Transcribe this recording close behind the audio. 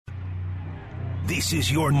This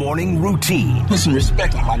is your morning routine. Put some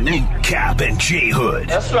respect on my name. Cap and J Hood.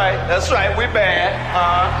 That's right. We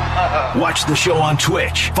bad. Watch the show on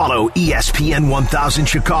Twitch. Follow ESPN 1000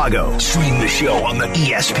 Chicago. Stream the show on the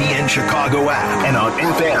ESPN Chicago app and on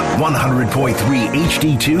FM 100.3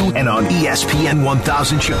 HD2 and on ESPN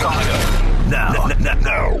 1000 Chicago. Now,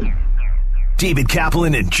 David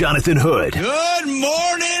Kaplan and Jonathan Hood. Good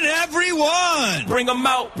morning, everyone. Bring them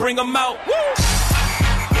out. Woo!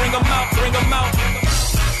 Bring them out. Bring them out.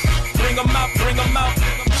 Bring them out. Bring them out.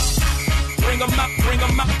 Bring them out. Bring them out. Bring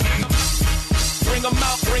them out. Bring them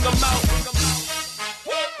out. Bring them out.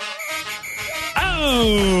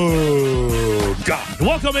 Oh, God.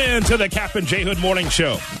 Welcome in to the Cap and J Hood Morning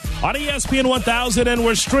Show on ESPN 1000, and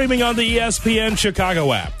we're streaming on the ESPN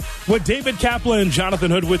Chicago app. With David Kaplan and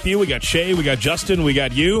Jonathan Hood with you. We got Shay, we got Justin, we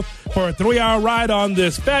got you for a 3-hour ride on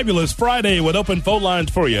this fabulous Friday with open phone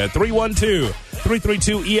lines for you.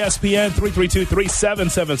 312-332-ESPN,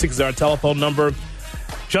 332-3776 is our telephone number.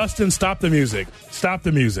 Justin, stop the music. Stop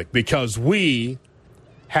the music, because we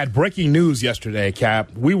had breaking news yesterday,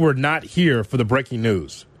 Cap. We were not here for the breaking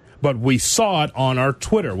news, but we saw it on our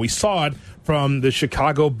Twitter. We saw it from the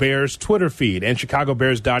Chicago Bears Twitter feed and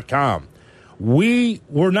chicagobears.com. We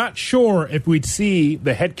were not sure if we'd see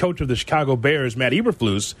the head coach of the Chicago Bears, Matt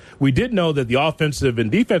Eberflus. We did know that the offensive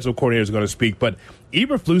and defensive coordinator is going to speak, but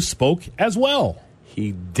Eberflus spoke as well.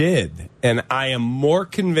 He did, and I am more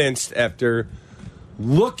convinced after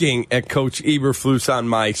looking at Coach Eberflus on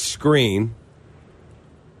my screen,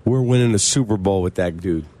 we're winning the Super Bowl with that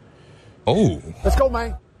dude. Oh. Let's go,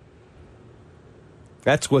 man.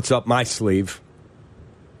 That's what's up my sleeve.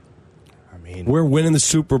 We're winning the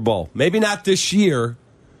Super Bowl. Maybe not this year,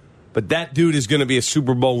 but that dude is going to be a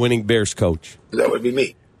Super Bowl winning Bears coach. That would be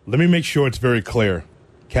me. Let me make sure it's very clear,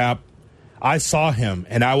 Cap. I saw him,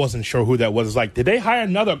 and I wasn't sure who that was. It's like, did they hire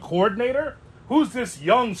another coordinator? Who's this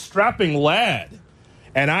young, strapping lad?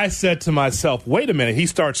 And I said to myself, wait a minute. He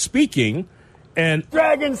starts speaking, and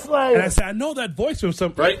Dragon Slayer. And I said, I know that voice from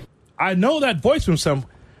some. Right. I know that voice from some.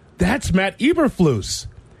 That's Matt Eberflus.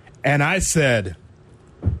 And I said,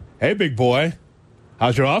 hey, big boy,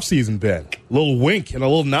 how's your offseason been? A little wink and a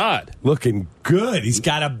little nod. Looking good. He's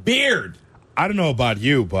got a beard. I don't know about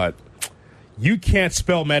you, but you can't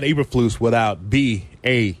spell Matt Eberflus without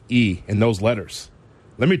B-A-E in those letters.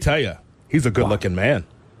 Let me tell you, he's a good-looking man.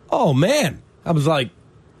 Oh, man. I was like,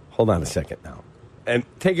 hold on a second now. And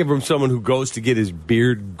take it from someone who goes to get his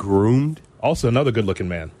beard groomed. Also another good-looking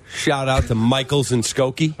man. Shout out to Michaels and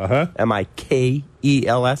Skokie. Uh-huh.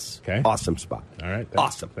 M-I-K-E-L-S. Okay. Awesome spot. All right.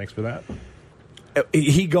 Awesome. Thanks for that.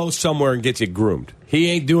 He goes somewhere and gets it groomed. He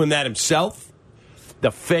ain't doing that himself.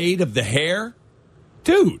 The fade of the hair.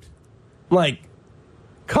 Dude. Like,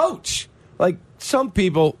 coach. Like, some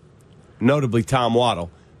people, notably Tom Waddle,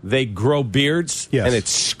 they grow beards, yes, and it's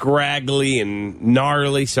scraggly and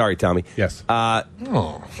gnarly. Sorry, Tommy. Yes.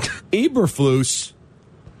 Eberflus,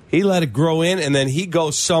 he let it grow in, and then he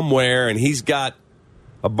goes somewhere, and he's got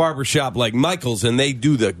a barbershop like Michael's, and they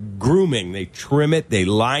do the grooming. They trim it. They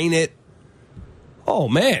line it. Oh,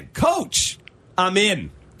 man. Coach, I'm in.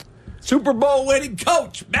 Super Bowl winning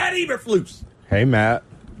coach, Matt Eberflus. Hey, Matt.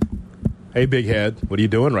 Hey, big head. What are you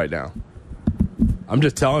doing right now? I'm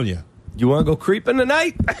just telling you. You want to go creeping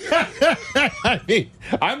tonight? I mean,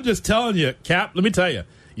 I'm just telling you, Cap, let me tell you.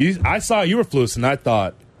 I saw Eberflus, and I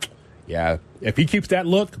thought, yeah, if he keeps that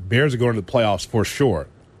look, Bears are going to the playoffs for sure.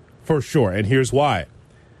 For sure. And here's why.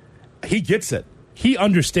 He gets it. He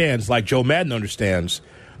understands, like Joe Madden understands,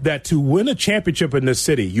 that to win a championship in this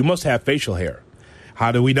city, you must have facial hair.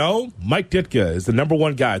 How do we know? Mike Ditka is the number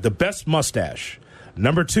one guy, the best mustache.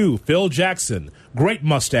 Number 2, Phil Jackson, great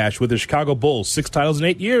mustache with the Chicago Bulls, 6 titles in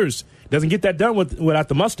 8 years. Doesn't get that done without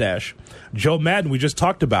the mustache. Joe Madden, we just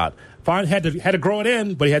talked about. Had to grow it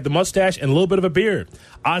in, but he had the mustache and a little bit of a beard.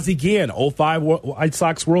 Ozzie Guillen, 05 White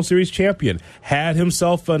Sox World Series champion, had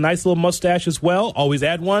himself a nice little mustache as well. Always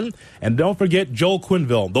had one. And don't forget Joel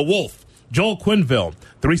Quenneville, the Wolf. Joel Quenneville,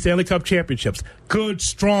 3 Stanley Cup championships. Good,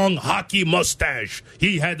 strong hockey mustache.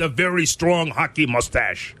 He had a very strong hockey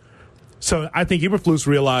mustache. So I think Eberflus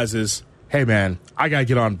realizes, hey, man, I got to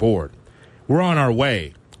get on board. We're on our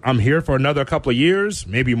way. I'm here for another couple of years,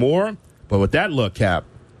 maybe more. But with that look, Cap,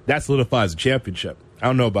 that solidifies the championship. I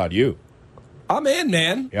don't know about you. I'm in,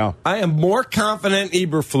 man. Yeah. I am more confident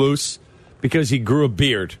Eberflus because he grew a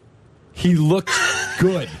beard. He looks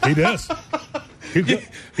good. He does.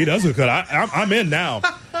 He does look good. I'm in now.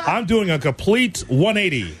 I'm doing a complete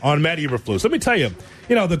 180 on Matt Eberflus. Let me tell you,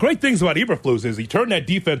 the great things about Eberflus is he turned that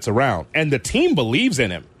defense around, and the team believes in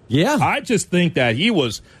him. Yeah. I just think that he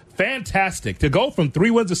was fantastic. To go from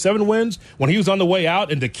 3 wins to 7 wins when he was on the way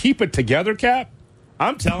out and to keep it together, Cap,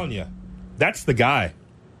 I'm telling you, that's the guy.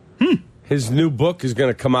 His new book is going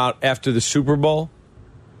to come out after the Super Bowl.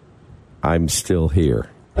 I'm Still Here.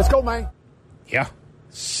 Let's go, man. Yeah.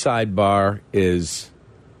 Sidebar is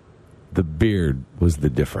the beard was the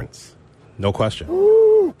difference. No question.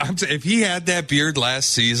 If he had that beard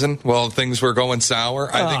last season while things were going sour,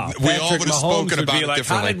 I think we all would have spoken about it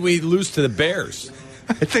differently. How did we lose to the Bears?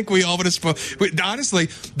 I think we all would have spoken. Honestly,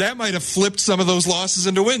 that might have flipped some of those losses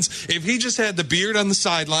into wins. If he just had the beard on the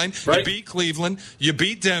sideline, you beat Cleveland, you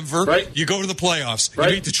beat Denver, you go to the playoffs, you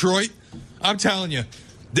beat Detroit. I'm telling you,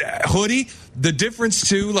 Hoodie, the difference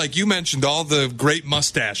too, like you mentioned, all the great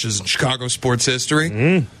mustaches in Chicago sports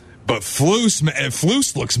history. But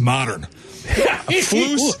Flus looks modern.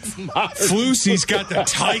 Flus, he's got the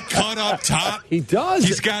tight cut up top. He does.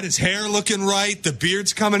 He's got his hair looking right. The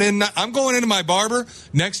beard's coming in. I'm going into my barber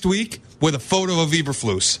next week with a photo of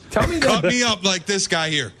Eberflus. Tell me Cut me up like this guy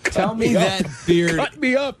here. Tell me that beard. Cut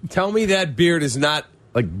me up. Tell me that beard is not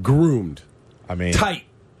like groomed. I mean, Tight.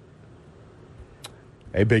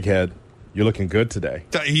 Hey, big head, you're looking good today.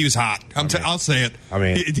 He was hot. I'll say it. I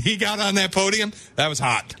mean, he got on that podium. That was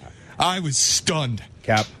hot. I was stunned.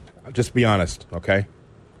 Cap, just be honest, okay?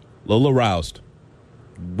 A little aroused.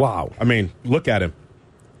 Wow. I mean, look at him.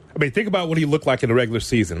 I mean, think about what he looked like in the regular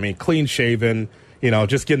season. I mean, clean shaven,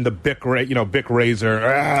 just getting the Bic razor.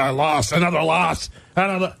 Loss, another loss.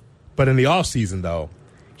 But in the offseason, though,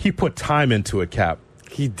 he put time into it, Cap.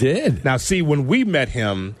 He did. Now, see, when we met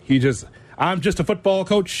him, I'm just a football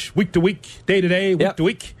coach, week to week, day to day, week to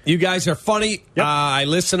week. You guys are funny. Yep. I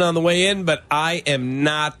listen on the way in, but I am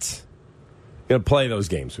not going to play those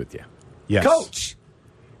games with you. Yes.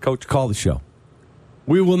 Coach, call the show.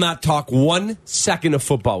 We will not talk 1 second of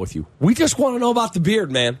football with you. We just want to know about the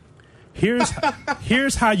beard, man.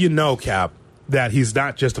 Here's how you know, Cap, that he's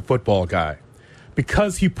not just a football guy.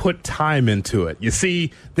 Because he put time into it. You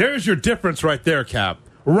see, there's your difference right there, Cap.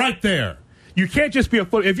 Right there. You can't just be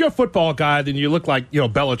if you're a football guy, then you look like,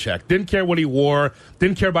 Belichick. Didn't care what he wore,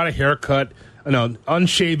 didn't care about a haircut,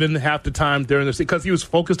 unshaven half the time during the season because he was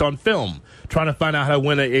focused on film, trying to find out how to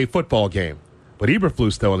win a football game. But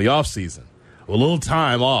Eberflus, though, in the offseason, a little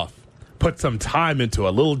time off, put some time into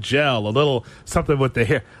a little gel, a little something with the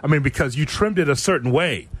hair. I mean, because you trimmed it a certain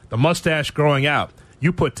way, the mustache growing out.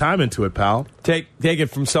 You put time into it, pal. Take it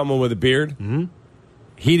from someone with a beard. Mm-hmm.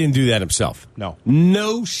 He didn't do that himself.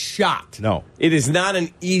 No shot. No. It is not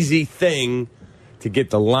an easy thing to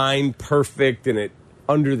get the line perfect and it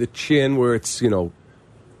under the chin where it's,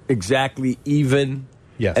 exactly even.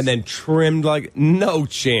 Yes. And then trimmed no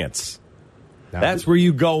chance. Now, That's where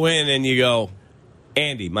you go in and you go,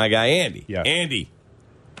 Andy, my guy Andy. Yeah. Andy,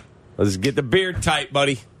 let's get the beard tight,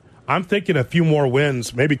 buddy. I'm thinking a few more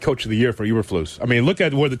wins, maybe Coach of the Year for Eberflus. I mean, look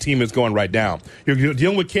at where the team is going right now. You're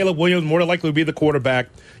dealing with Caleb Williams, more than likely to be the quarterback.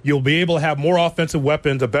 You'll be able to have more offensive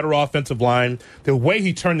weapons, a better offensive line. The way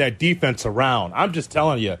he turned that defense around, I'm just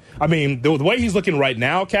telling you. I mean, the way he's looking right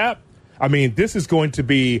now, Cap, I mean, this is going to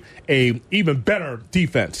be a even better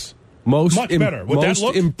defense. Much better. Would most that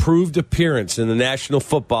look? Improved appearance in the National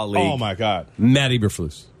Football League. Oh, my God. Matt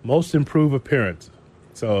Eberflus. Most improved appearance.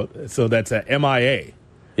 So that's a MIA.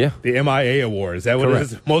 Yeah. The MIA award. Is that what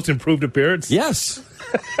Correct. it is? Most improved appearance? Yes.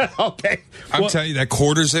 Okay. I'm telling you, that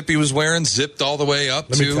quarter zip he was wearing zipped all the way up,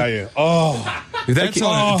 Let me tell you. Oh.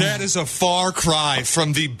 That is a far cry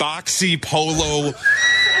from the boxy polo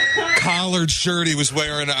collared shirt he was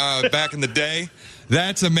wearing back in the day.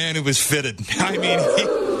 That's a man who was fitted. I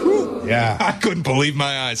mean, yeah. I couldn't believe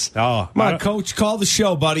my eyes. Oh, Come on, Coach, call the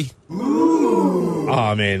show, buddy.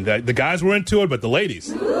 Oh, man. The guys were into it, but the ladies,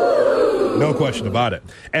 no question about it.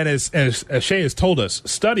 And as Shay has told us,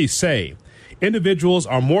 studies say individuals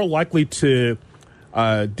are more likely to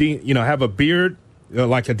have a beard,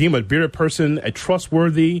 deem a bearded person a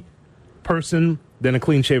trustworthy person than a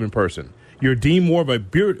clean-shaven person. You're deemed more of a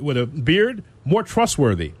beard with a beard more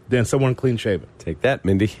trustworthy than someone clean-shaven. Take that,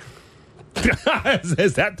 Mindy.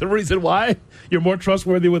 Is that the reason why you're more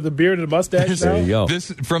trustworthy with a beard and a mustache now? There you go. This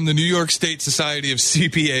from the New York State Society of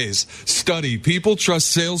CPAs study. People trust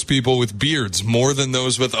salespeople with beards more than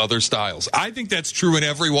those with other styles. I think that's true in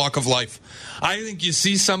every walk of life. I think you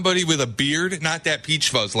see somebody with a beard, not that peach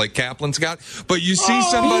fuzz like Kaplan's got, but you see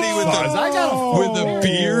somebody with a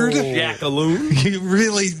beard, Jackaloon.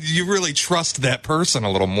 you really trust that person a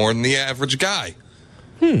little more than the average guy.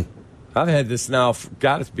 I've had this now,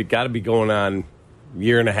 got to be going on a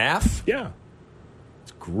year and a half. Yeah.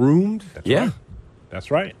 It's groomed. That's right.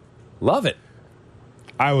 That's right. Love it.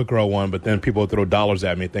 I would grow one, but then people would throw dollars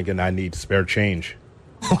at me thinking I need spare change.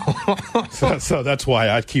 so that's why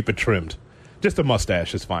I keep it trimmed. Just a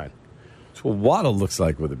mustache is fine. That's what Waddle looks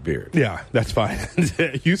like with a beard. Yeah, that's fine.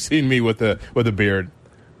 You've seen me with a beard.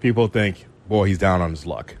 People think, boy, he's down on his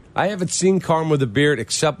luck. I haven't seen Carm with a beard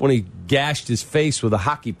except when he gashed his face with a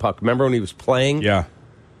hockey puck. Remember when he was playing? Yeah.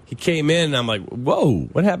 He came in, and I'm like, whoa,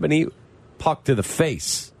 what happened? He puck to the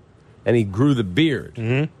face, and he grew the beard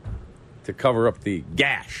to cover up the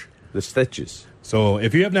gash, the stitches. So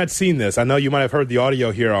if you have not seen this, I know you might have heard the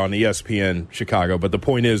audio here on ESPN Chicago, but the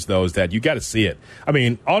point is, though, is that you got to see it. I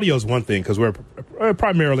mean, audio is one thing because we're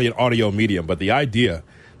primarily an audio medium, but the idea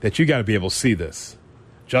that you got to be able to see this.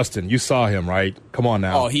 Justin, you saw him, right? Come on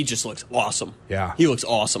now. Oh, he just looks awesome. Yeah. He looks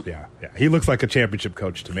awesome. Yeah. He looks like a championship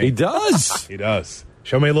coach to me. He does. He does.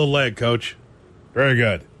 Show me a little leg, coach. Very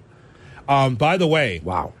good. By the way,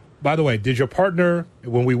 did your partner,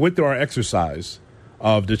 when we went through our exercise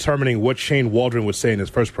of determining what Shane Waldron would say in his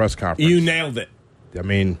first press conference? You nailed it. I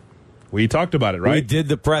mean, we talked about it, right? We did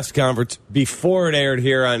the press conference before it aired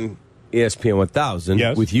here on ESPN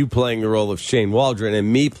 1000 with you playing the role of Shane Waldron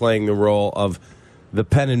and me playing the role of the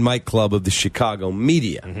Penn and Mike Club of the Chicago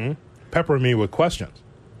media. Peppering me with questions.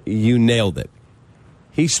 You nailed it.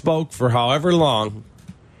 He spoke for however long,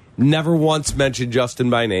 never once mentioned Justin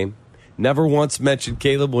by name, never once mentioned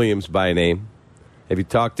Caleb Williams by name. Have you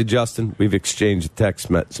talked to Justin? We've exchanged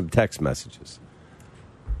some text messages.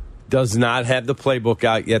 Does not have the playbook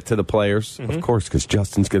out yet to the players, of course, because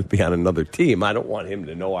Justin's going to be on another team. I don't want him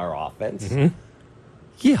to know our offense.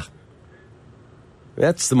 Yeah.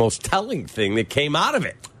 That's the most telling thing that came out of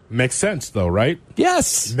it. Makes sense, though, right?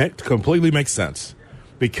 Yes. Completely makes sense.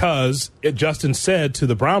 Because Justin said to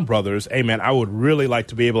the Brown brothers, hey, man, I would really like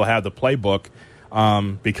to be able to have the playbook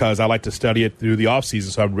because I like to study it through the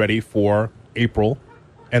offseason, so I'm ready for April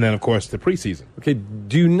and then, of course, the preseason. Okay,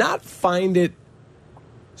 do not find it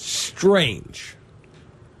strange.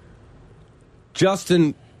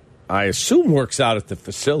 Justin, I assume, works out at the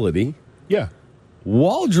facility. Yeah.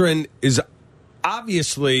 Waldron is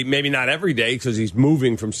obviously, maybe not every day because he's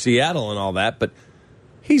moving from Seattle and all that, but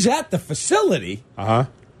he's at the facility.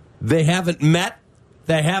 They haven't met.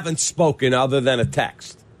 They haven't spoken other than a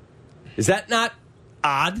text. Is that not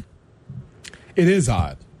odd? It is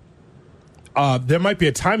odd. There might be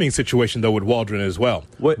a timing situation, though, with Waldron as well.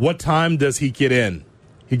 What time does he get in?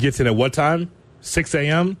 He gets in at what time? 6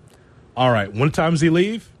 a.m.? All right. What time does he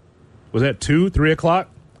leave? Was that 2, 3 o'clock?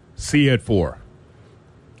 See you at 4.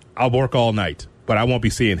 I'll work all night, but I won't be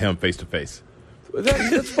seeing him face to face.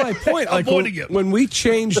 That's my point. Like when we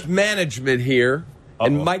changed management here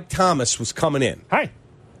and Mike Thomas was coming in. Hi.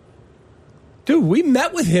 Dude, we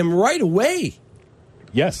met with him right away.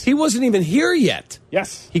 Yes. He wasn't even here yet.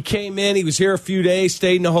 Yes. He came in. He was here a few days,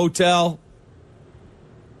 stayed in a hotel.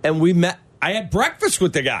 And we met. I had breakfast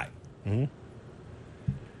with the guy.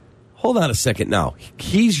 Hold on a second now.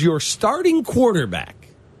 He's your starting quarterback.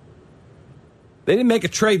 They didn't make a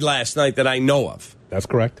trade last night that I know of. That's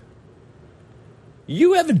correct.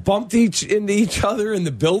 You haven't bumped into each other in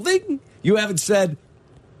the building? You haven't said,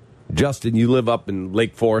 Justin, you live up in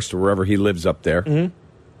Lake Forest or wherever he lives up there.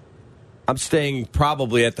 I'm staying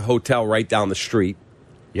probably at the hotel right down the street.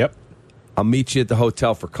 Yep. I'll meet you at the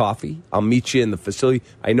hotel for coffee. I'll meet you in the facility.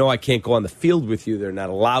 I know I can't go on the field with you. They're not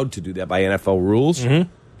allowed to do that by NFL rules.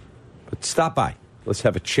 But stop by. Let's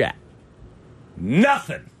have a chat.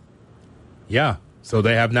 Nothing. Yeah. So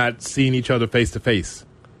they have not seen each other face to face.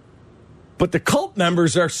 But the cult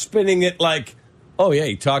members are spinning it like, oh, yeah,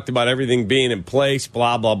 he talked about everything being in place,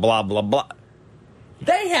 blah, blah, blah, blah, blah.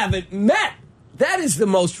 They haven't met. That is the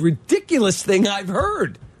most ridiculous thing I've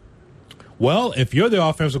heard. Well, if you're the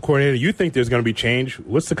offensive coordinator, you think there's going to be change.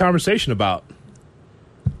 What's the conversation about?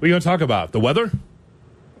 What are you going to talk about? The weather?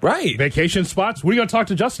 Right. Vacation spots? What are you going to talk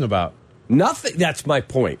to Justin about? Nothing. That's my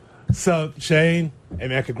point. So, Shane, hey,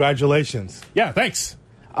 man, congratulations. Yeah, thanks.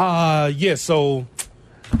 So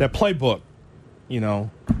that playbook,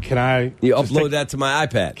 can I... You upload that to my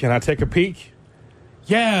iPad. Can I take a peek?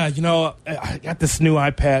 Yeah, I got this new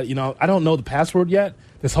iPad. I don't know the password yet.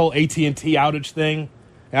 This whole AT&T outage thing.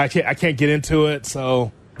 I can't get into it.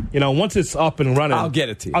 So, once it's up and running... I'll get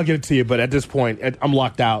it to you. I'll get it to you, but at this point, I'm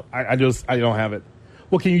locked out. I don't have it.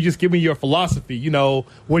 Well, can you just give me your philosophy?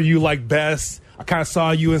 What do you like best? I kind of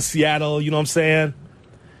saw you in Seattle, you know what I'm saying?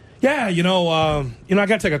 Yeah, I got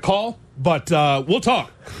to take a call, but we'll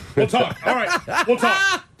talk. We'll talk. All right, we'll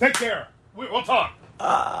talk. Take care. We'll talk.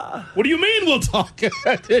 What do you mean we'll talk?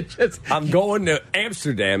 I'm going to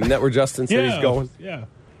Amsterdam. Isn't that where Justin said he's going? Yeah.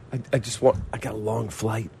 I got a long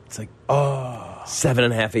flight. It's like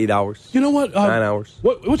 7.5, 8 hours. You know what? 9 hours.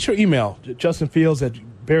 What's your email?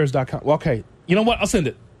 JustinFields@Bears.com. Well, okay. You know what? I'll send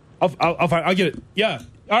it. I'll get it. Yeah.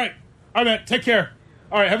 All right, man. Take care.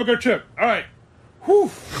 All right, have a good trip. All right.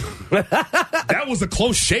 Whew. That was a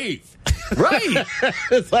close shave. Right.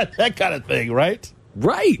 It's like that kind of thing, right?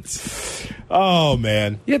 Right. Oh,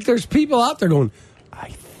 man. Yet there's people out there going, I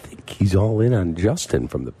think he's all in on Justin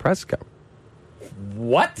from the press conference.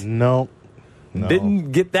 What? No.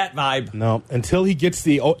 Didn't get that vibe. No. Until he gets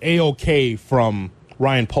the A-OK from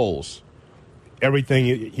Ryan Poles.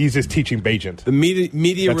 Everything, he's just teaching Bajent. The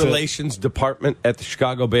media relations department at the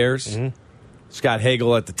Chicago Bears. Mm-hmm. Scott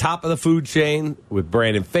Hagel at the top of the food chain with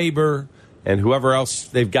Brandon Faber and whoever else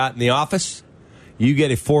they've got in the office. You get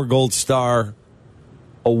a 4 Gold Star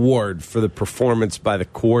award for the performance by the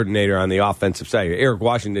coordinator on the offensive side. Eric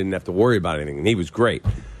Washington didn't have to worry about anything, and he was great.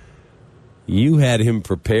 You had him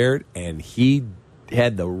prepared, and he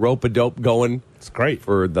had the rope-a-dope going. It's great.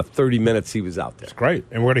 For the 30 minutes he was out there. It's great.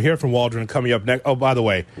 And we're going to hear from Waldron coming up next. Oh, by the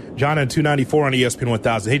way, John on 294 on ESPN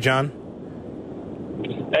 1000. Hey, John.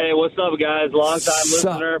 Hey, what's up, guys? Long-time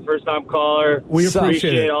listener, first-time caller. We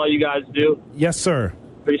appreciate all you guys do. Yes, sir.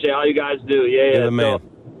 Appreciate all you guys do. Yeah. You're the man. So,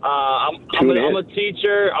 I'm a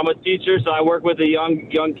teacher. So I work with the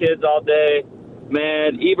young kids all day.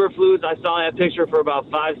 Man, Eberflus, I saw that picture for about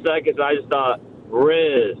 5 seconds. I just thought,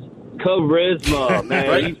 charisma, man.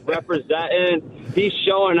 Right. He's representing. He's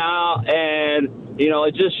showing out, and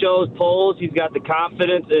it just shows Poles. He's got the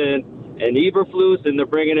confidence in Eberflus, and they're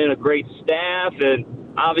bringing in a great staff, and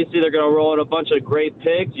obviously they're going to roll in a bunch of great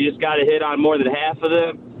picks. You just got to hit on more than half of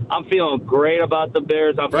them. I'm feeling great about the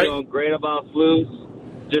Bears. I'm feeling great about Flus.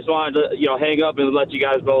 Just wanted to, hang up and let you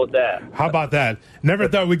guys go with that. How about that? Never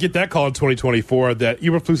thought we'd get that call in 2024 that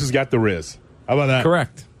Eberflus has got the Riz. How about that?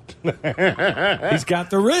 Correct. He's got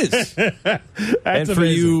the Riz. And for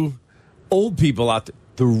you old people out there,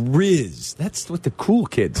 the Riz. That's what the cool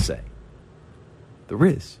kids say. The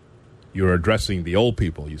Riz. You're addressing the old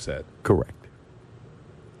people, you said. Correct.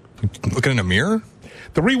 Looking in a mirror?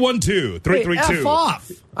 312-332. Hey, F off.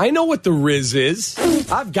 I know what the Riz is.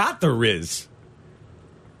 I've got the Riz.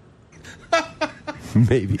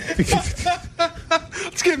 Maybe.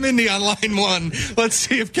 Let's get Mindy on line 1. Let's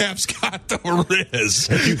see if Cap's got the Riz.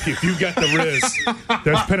 If you got the Riz,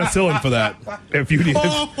 there's penicillin for that. If you need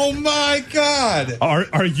Oh my God!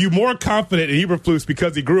 Are you more confident in Eberflus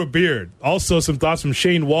because he grew a beard? Also, some thoughts from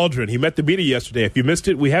Shane Waldron. He met the media yesterday. If you missed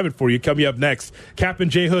it, we have it for you. Coming up next, Cap and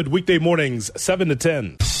J Hood weekday mornings 7 to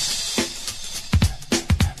 10.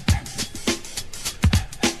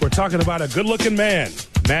 We're talking about a good-looking man,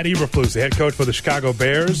 Matt Eberflus, the head coach for the Chicago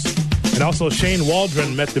Bears. And also Shane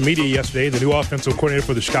Waldron met the media yesterday, the new offensive coordinator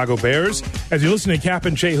for the Chicago Bears. As you're listening to Cap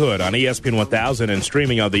and J Hood on ESPN 1000 and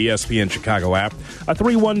streaming on the ESPN Chicago app,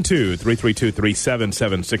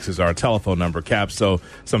 312-332-3776 is our telephone number, Cap. So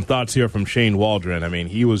some thoughts here from Shane Waldron. I mean,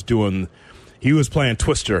 he was playing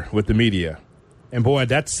Twister with the media. And boy,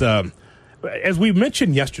 that's, as we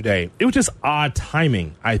mentioned yesterday, it was just odd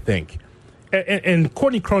timing, I think. And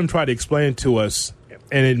Courtney Crone tried to explain it to us,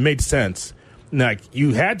 and it made sense. Like,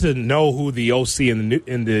 you had to know who the OC and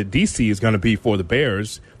the DC is going to be for the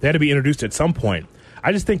Bears. They had to be introduced at some point.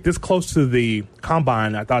 I just think this close to the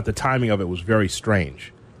Combine, I thought the timing of it was very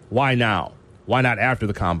strange. Why now? Why not after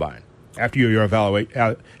the Combine? After your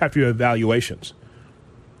evaluations?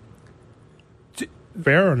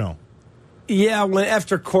 Fair or no? Yeah,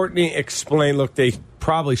 after Courtney explained, look, they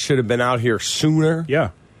probably should have been out here sooner. Yeah.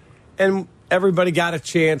 And everybody got a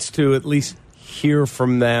chance to at least hear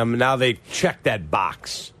from them. Now they check that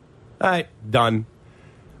box. All right, done.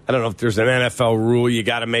 I don't know if there's an NFL rule you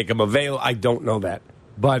got to make them available. I don't know that.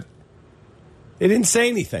 But they didn't say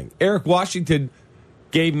anything. Eric Washington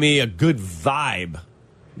gave me a good vibe.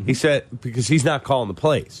 He said, because he's not calling the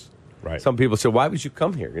plays. Right. Some people said, why would you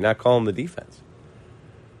come here? You're not calling the defense.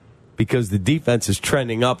 Because the defense is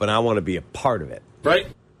trending up, and I want to be a part of it. Right.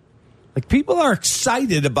 Like, people are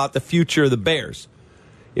excited about the future of the Bears.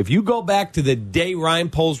 If you go back to the day Ryan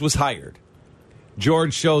Poles was hired,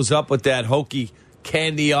 George shows up with that hokey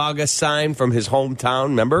Candy August sign from his hometown,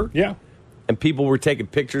 remember? Yeah. And people were taking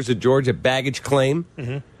pictures of George at baggage claim.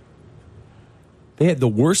 Mm-hmm. They had the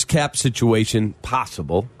worst cap situation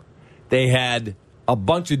possible. They had a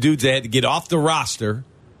bunch of dudes they had to get off the roster.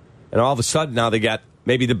 And all of a sudden now they got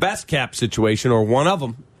maybe the best cap situation, or one of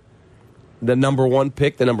them. The number 1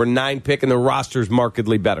 pick, the number 9 pick, and the roster's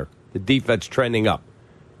markedly better. The defense trending up.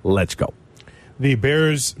 Let's go. The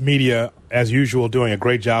Bears media, as usual, doing a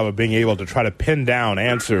great job of being able to try to pin down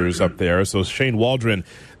answers up there. So Shane Waldron,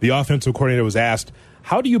 the offensive coordinator, was asked,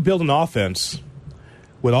 how do you build an offense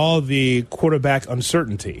with all the quarterback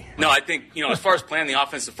uncertainty? No, I think, as far as planning the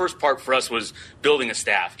offense, the first part for us was building a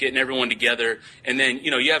staff, getting everyone together. And then,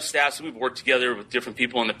 you have staffs. We've worked together with different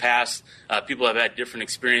people in the past. People have had different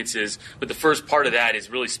experiences. But the first part of that is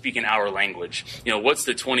really speaking our language. What's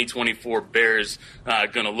the 2024 Bears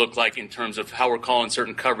going to look like in terms of how we're calling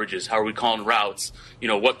certain coverages? How are we calling routes?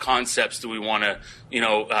 What concepts do we want to,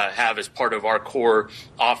 have as part of our core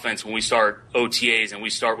offense when we start OTAs and we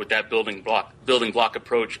start with that building block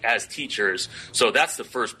approach as teachers. So that's the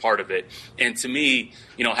first part of it. And to me,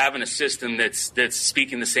 having a system that's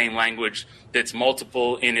speaking the same language, that's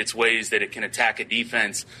multiple in its ways that it can attack a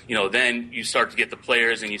defense, then you start to get the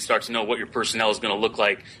players and you start to know what your personnel is going to look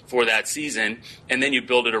like for that season. And then you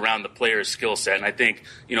build it around the player's skill set. And I think,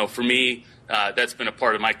 for me, that's been a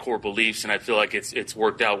part of my core beliefs, and I feel like it's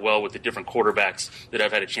worked out well with the different quarterbacks that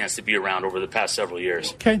I've had a chance to be around over the past several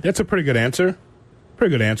years. Okay, that's a pretty good answer.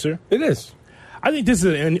 Pretty good answer. It is. I think this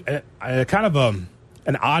is a kind of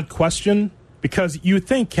an odd question because you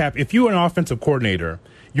think, Cap, if you're an offensive coordinator,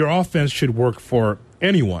 your offense should work for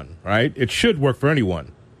anyone, right? It should work for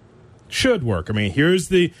anyone. Should work. I mean, here's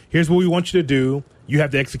what we want you to do. You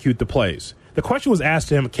have to execute the plays. The question was asked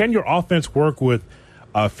to him, can your offense work with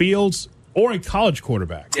Fields or a college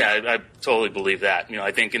quarterback? Yeah, I totally believe that.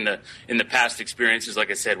 I think in the past experiences, like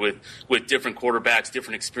I said, with different quarterbacks,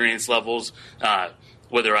 different experience levels,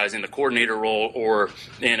 whether I was in the coordinator role or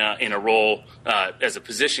in a role as a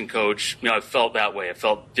position coach, I've felt that way. I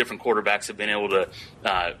felt different quarterbacks have been able to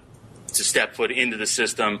step foot into the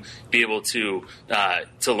system, be able to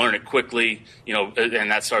learn it quickly,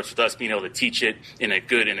 and that starts with us being able to teach it in a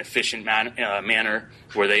good and efficient manner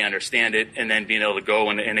where they understand it, and then being able to go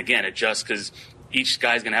and again adjust because each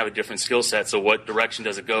guy's going to have a different skill set. So what direction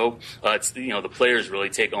does it go? It's the players really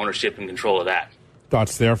take ownership and control of that.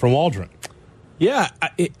 Thoughts there from Waldron? Yeah,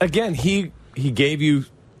 again, he gave you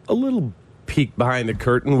a little peek behind the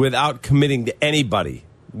curtain without committing to anybody.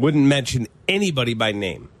 Wouldn't mention anybody by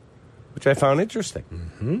name, which I found interesting.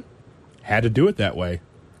 Mm-hmm. Had to do it that way.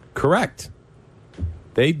 Correct.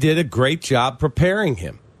 They did a great job preparing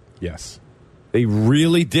him. Yes. They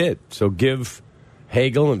really did. So give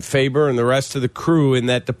Hagel and Faber and the rest of the crew in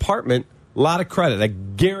that department a lot of credit. I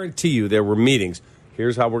guarantee you there were meetings.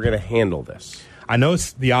 Here's how we're going to handle this. I know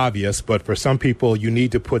it's the obvious, but for some people, you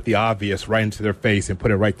need to put the obvious right into their face and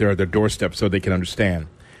put it right there at their doorstep so they can understand.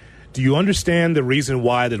 Do you understand the reason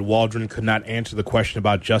why that Waldron could not answer the question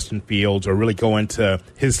about Justin Fields or really go into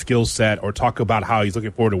his skill set or talk about how he's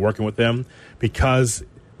looking forward to working with them? Because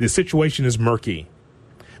the situation is murky.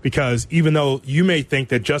 Because even though you may think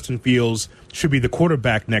that Justin Fields should be the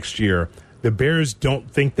quarterback next year, the Bears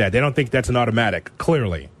don't think that. They don't think that's an automatic,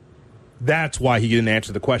 clearly. That's why he didn't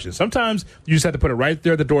answer the question. Sometimes you just have to put it right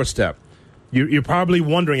there at the doorstep. You're probably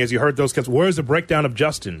wondering as you heard those cuts, where's the breakdown of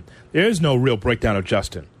Justin? There is no real breakdown of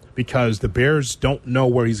Justin because the Bears don't know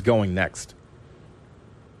where he's going next.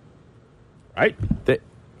 Right?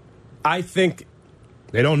 I think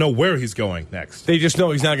they don't know where he's going next. They just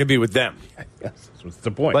know he's not going to be with them. Yes, that's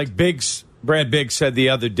the point. Like Brad Biggs said the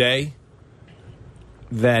other day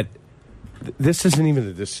that this isn't even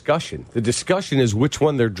a discussion. The discussion is which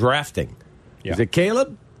one they're drafting. Yeah. Is it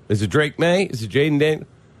Caleb? Is it Drake May? Is it Jaden Daniels?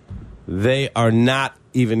 They are not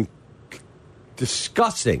even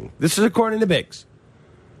discussing. This is according to Biggs.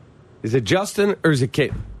 Is it Justin or is it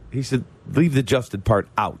Caleb? He said, leave the Justin part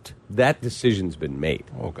out. That decision's been made.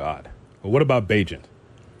 Oh, God. Well, what about Bajent?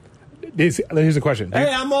 Here's the question.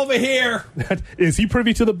 Hey, I'm over here. Is he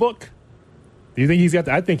privy to the book? Do you think he's got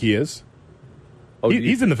I think he is. Oh,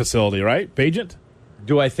 he's in the facility, right? Bajent?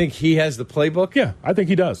 Do I think he has the playbook? Yeah, I think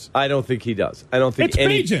he does. I don't think he does. I don't think it's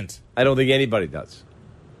Bajent. I don't think anybody does.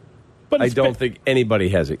 But I don't think anybody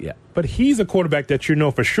has it yet. But he's a quarterback that you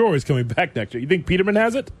know for sure is coming back next year. You think Peterman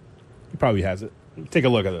has it? He probably has it. Take a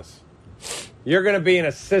look at this. You're going to be an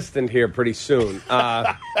assistant here pretty soon.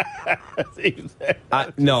 No,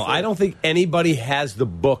 I don't think anybody has the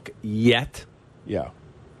book yet. Yeah.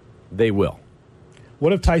 They will.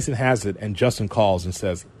 What if Tyson has it and Justin calls and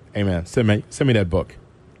says, hey, man, send me that book.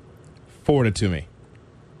 Forward it to me.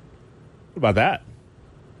 What about that?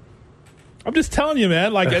 I'm just telling you,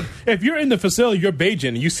 man. Like, if you're in the facility, you're Bajent,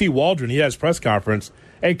 and you see Waldron, he has press conference.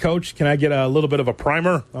 Hey, Coach, can I get a little bit of a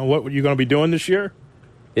primer on what you're going to be doing this year?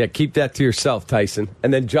 Yeah, keep that to yourself, Tyson.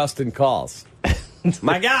 And then Justin calls.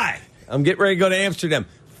 My guy, I'm getting ready to go to Amsterdam.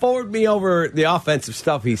 Forward me over the offensive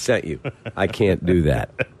stuff he sent you. I can't do that.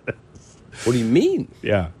 What do you mean?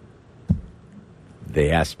 Yeah.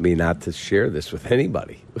 They asked me not to share this with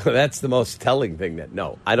anybody. That's the most telling thing.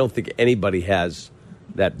 No, I don't think anybody has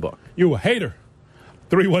that book. You a hater.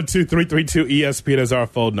 312-332-ESPN is our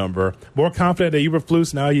phone number. More confident that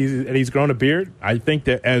Eberflus now he's grown a beard? I think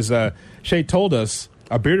that, as Shay told us,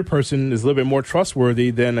 a bearded person is a little bit more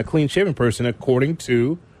trustworthy than a clean-shaven person, according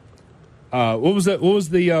to what was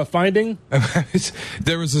the finding?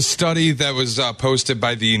 There was a study that was posted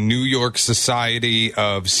by the New York Society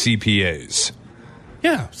of CPAs.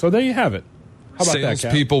 Yeah, so there you have it. How about that,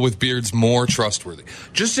 Cap? People with beards more trustworthy.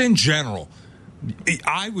 Just in general,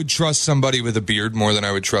 I would trust somebody with a beard more than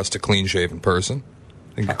I would trust a clean-shaven person.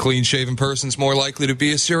 I think a clean-shaven person's more likely to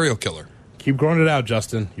be a serial killer. Keep growing it out,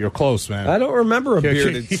 Justin. You're close, man. I don't remember a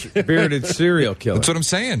bearded serial killer. That's what I'm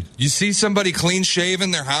saying. You see somebody clean-shaven,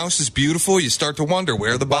 their house is beautiful, you start to wonder,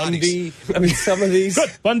 where are the bodies? I mean, some of these.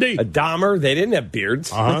 Bundy. A Dahmer, they didn't have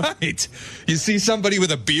beards. Uh-huh. Right. You see somebody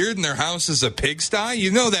with a beard and their house is a pigsty, you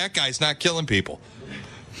know that guy's not killing people.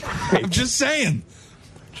 I'm just saying.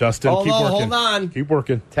 Justin, keep working. Hold on. Keep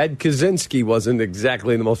working. Ted Kaczynski wasn't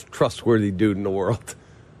exactly the most trustworthy dude in the world.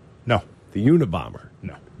 No. The Unabomber.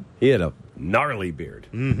 No. He had a gnarly beard.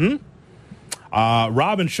 Mm-hmm.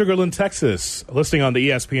 Rob in Sugar Land, Texas, listening on the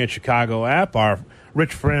ESPN Chicago app. Our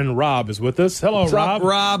rich friend Rob is with us. Hello, What's Rob. up,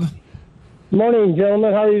 Rob? Morning,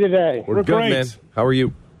 gentlemen. How are you today? We're good, great. man. How are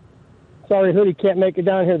you? Sorry, Hoodie can't make it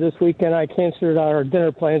down here this weekend. I canceled our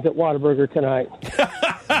dinner plans at Whataburger tonight.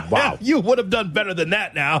 Wow. You would have done better than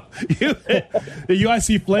that now. The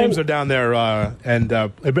UIC Flames are down there, and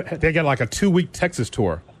they got like a 2-week Texas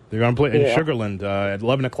tour. They're going to play in Sugar Land at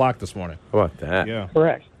 11 o'clock this morning. How about that? Yeah.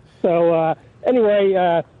 Correct. So, anyway,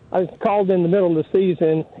 I was called in the middle of the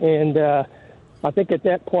season, and I think at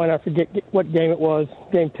that point, I forget what game it was,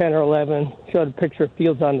 game 10 or 11, showed a picture of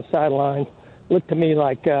Fields on the sideline. Looked to me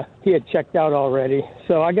like he had checked out already.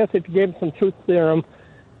 So I guess if you gave him some truth serum,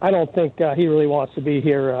 I don't think he really wants to be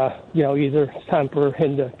here, either. It's time for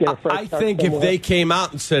him to get a fresh start. I think if they came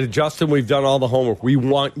out and said, Justin, we've done all the homework. We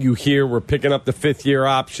want you here. We're picking up the 5th-year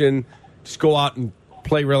option. Just go out and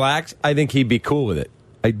play relax. I think he'd be cool with it.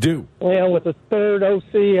 I do. Well, with the third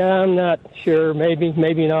OC, I'm not sure. Maybe,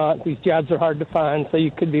 maybe not. These jobs are hard to find, so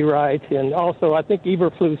you could be right. And also, I think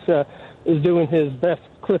Eberflus is doing his best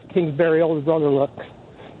Cliff Kingsbury older brother look.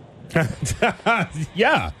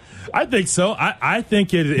 Yeah, I think so. I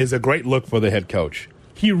think it is a great look for the head coach.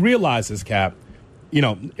 He realizes, Cap,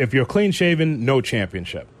 if you're clean-shaven, no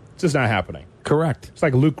championship. It's just not happening. Correct. It's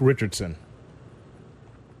like Luke Richardson.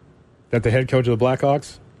 That the head coach of the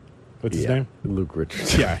Blackhawks? What's his name? Luke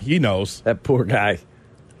Richardson. Yeah, he knows. That poor guy.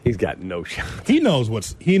 He's got no shot. He knows what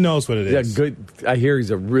it is. Yeah, good. I hear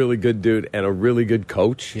he's a really good dude and a really good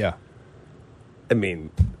coach. Yeah. I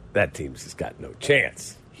mean, that team's just got no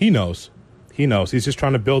chance. He knows. He's just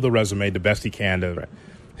trying to build a resume the best he can to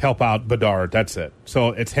help out Bedard. That's it. So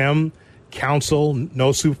it's him, Council,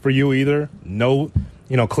 no soup for you either. No,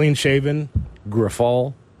 clean shaven.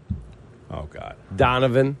 Grifol. Oh, God.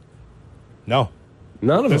 Donovan. No.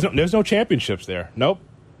 None of them. There's no championships there. Nope.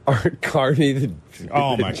 Art Carney.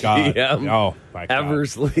 Oh, my God. GM, oh, my God.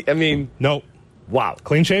 Eversley. I mean. Nope. Wow.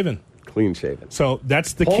 Clean shaven. Clean shaven. So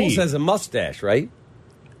that's the Poles key. has a mustache, right?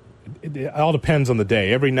 It all depends on the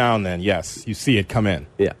day. Every now and then, yes, you see it come in.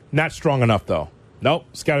 Yeah. Not strong enough, though. Nope.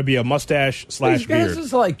 It's got to be a mustache / beard. This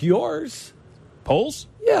is like yours. Poles?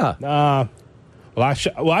 Yeah. Well,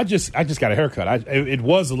 I just got a haircut. It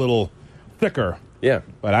was a little thicker. Yeah.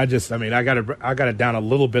 But I got it down a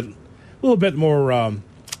little bit more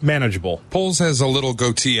manageable. Poles has a little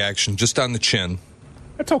goatee action just on the chin.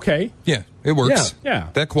 That's okay. Yeah, it works. Yeah.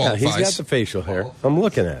 That qualifies. Yeah, he's got the facial hair. I'm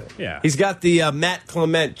looking at it. Yeah. He's got the Matt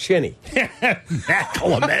Clement chinny. Matt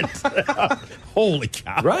Clement. Holy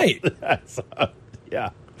cow. Right.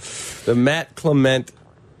 Yeah. The Matt Clement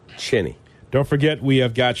chinny. Don't forget, we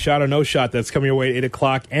have got Shot or No Shot that's coming your way at 8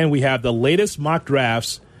 o'clock, and we have the latest mock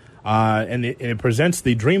drafts, and it presents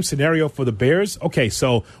the dream scenario for the Bears. Okay,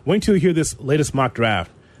 so wait till you hear this latest mock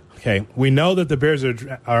draft. Okay, we know that the Bears are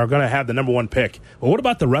going to have the number 1 pick. But what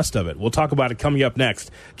about the rest of it? We'll talk about it coming up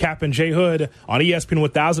next. Cap and J Hood on ESPN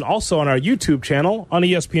 1000, also on our YouTube channel on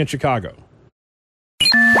ESPN Chicago.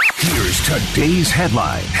 Here's today's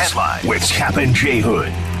headlines with Cap and J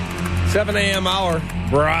Hood. 7 a.m. hour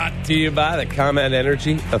brought to you by the ComEd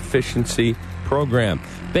Energy Efficiency Program.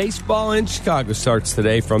 Baseball in Chicago starts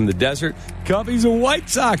today from the desert. Cubbies and White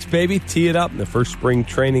Sox, baby. Tee it up in the first spring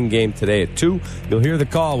training game today at 2. You'll hear the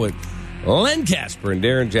call with Len Casper and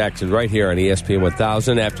Darren Jackson right here on ESPN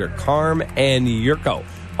 1000 after Carm and Yurko.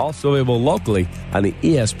 Also available locally on the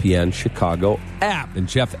ESPN Chicago app. And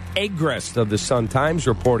Jeff Agrest of the Sun-Times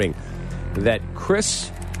reporting that Chris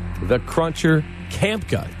the Cruncher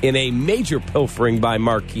Kampka, in a major pilfering by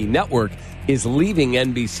Marquee Network, is leaving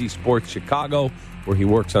NBC Sports Chicago, where he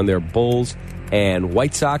works on their Bulls and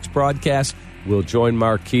White Sox broadcast. We'll join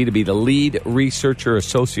Marquis to be the lead researcher,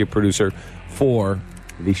 associate producer for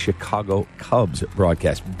the Chicago Cubs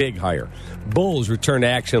broadcast. Big hire. Bulls returned to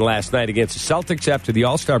action last night against the Celtics after the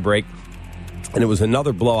All-Star break, and it was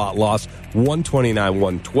another blowout loss,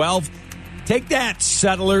 129-112. Take that,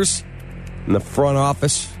 Settlers, in the front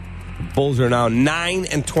office. The Bulls are now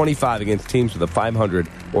 9-25 against teams with a 500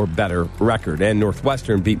 or better record. And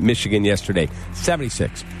Northwestern beat Michigan yesterday,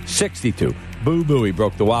 76-62. Boo Booey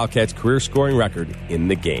broke the Wildcats' career scoring record in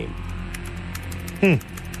the game.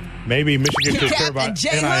 Maybe Michigan could care about Cap and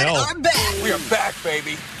J-Hood NIL. are back. We are back,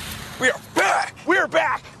 baby. We are back. We're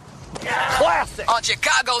back. Classic. On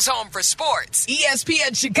Chicago's home for sports,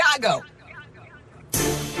 ESPN Chicago.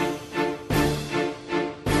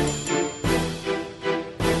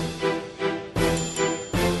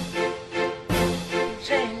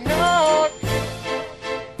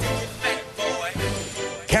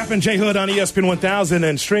 Cap and J Hood on ESPN 1000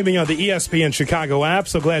 and streaming on the ESPN Chicago app.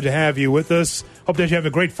 So glad to have you with us. Hope that you have a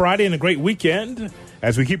great Friday and a great weekend.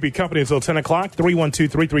 As we keep you company until 10 o'clock,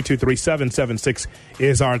 312-332-3776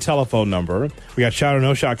 is our telephone number. We got Shot or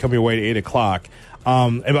No Shot coming away at 8 o'clock.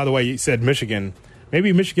 And by the way, you said Michigan.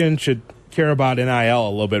 Maybe Michigan should care about NIL a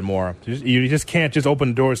little bit more. You just can't just open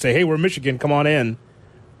the door and say, hey, we're Michigan, come on in.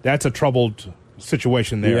 That's a troubled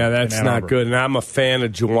situation there. Yeah, that's not good. And I'm a fan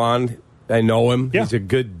of Juwan. I know him. Yeah. He's a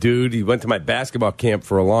good dude. He went to my basketball camp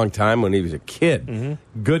for a long time when he was a kid.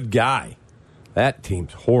 Mm-hmm. Good guy. That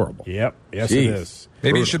team's horrible. Yep. Yes, Jeez. it is.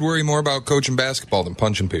 Maybe you should worry more about coaching basketball than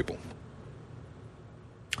punching people.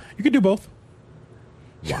 You can do both.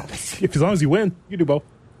 Wow. As long as you win, you can do both.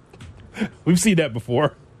 We've seen that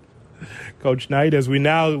before. Coach Knight, as we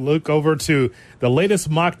now look over to the latest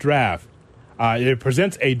mock draft, it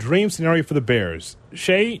presents a dream scenario for the Bears.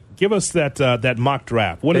 Shay, give us that mock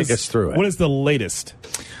draft. Take us through it. What is the latest?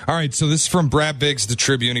 All right, so this is from Brad Biggs, the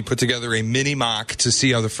Tribune. He put together a mini mock to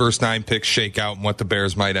see how the first 9 picks shake out and what the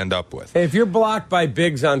Bears might end up with. Hey, if you're blocked by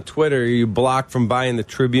Biggs on Twitter, are you blocked from buying the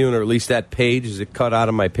Tribune, or at least that page? Is it cut out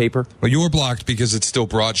of my paper? Well, you were blocked because it's still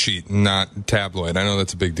broadsheet and not tabloid. I know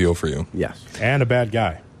that's a big deal for you. Yes. And a bad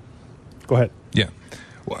guy. Go ahead. Yeah.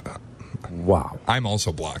 Well, Wow. I'm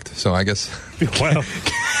also blocked, so I guess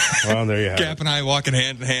Well, there you have Cap it. and I walking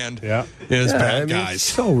hand in hand. Yeah. Is bad I mean, guys.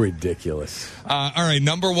 so ridiculous. All right,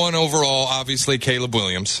 number 1 overall, obviously Caleb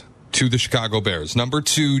Williams to the Chicago Bears. Number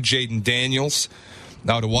 2, Jaden Daniels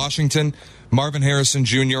out of Washington. Marvin Harrison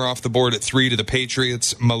Jr. off the board at 3 to the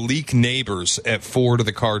Patriots. Malik Neighbors at 4 to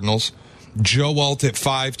the Cardinals. Joe Alt at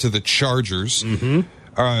 5 to the Chargers.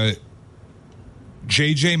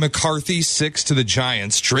 J.J. McCarthy, 6 to the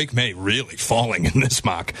Giants. Drake May really falling in this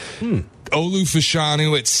mock. Olu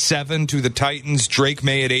Fashanu at 7 to the Titans. Drake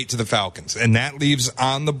May at 8 to the Falcons. And that leaves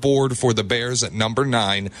on the board for the Bears at number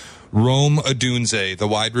 9, Rome Odunze, the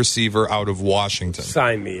wide receiver out of Washington.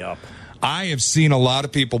 Sign me up. I have seen a lot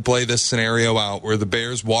of people play this scenario out where the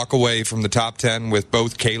Bears walk away from the top 10 with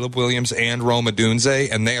both Caleb Williams and Rome Odunze,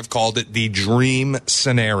 and they have called it the dream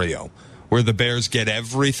scenario, where the Bears get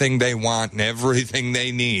everything they want and everything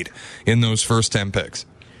they need in those first 10 picks.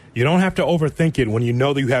 You don't have to overthink it when you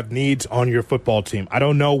know that you have needs on your football team. I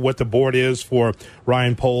don't know what the board is for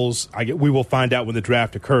Ryan Poles. We will find out when the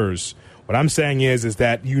draft occurs. What I'm saying is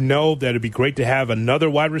that you know that it'd be great to have another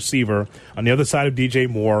wide receiver on the other side of DJ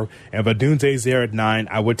Moore, and if Odunze's there at 9,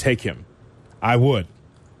 I would take him. I would.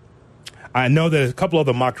 I know that a couple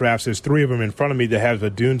other mock drafts, there's 3 of them in front of me that have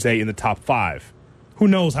Odunze in the top 5. Who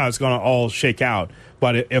knows how it's going to all shake out?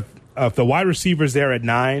 But if the wide receiver's there at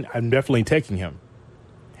 9, I'm definitely taking him.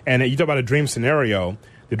 And you talk about a dream scenario.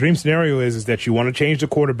 The dream scenario is that you want to change the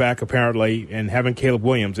quarterback, apparently, and having Caleb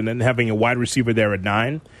Williams, and then having a wide receiver there at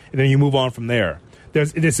 9, and then you move on from there.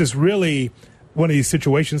 This is really one of these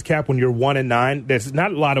situations, Cap, when you're 1 and 9. There's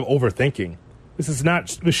not a lot of overthinking. This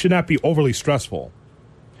should not be overly stressful,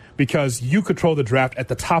 because you control the draft at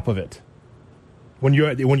the top of it. When you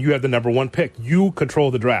have the number 1 pick, you control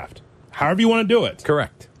the draft. However you want to do it.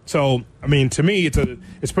 Correct. So, I mean, to me,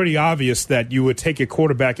 it's pretty obvious that you would take a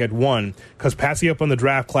quarterback at 1, because passing up on the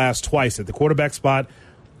draft class twice at the quarterback spot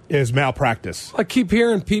is malpractice. I keep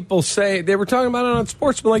hearing people say, they were talking about it on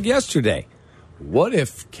Sportsman like yesterday. What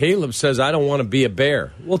if Caleb says, I don't want to be a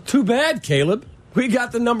Bear? Well, too bad, Caleb. We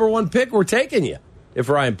got the number 1 pick. We're taking you if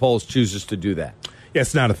Ryan Poles chooses to do that. Yeah,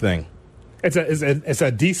 it's not a thing. It's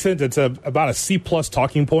a decent, about a C+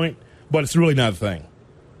 talking point, but it's really not a thing.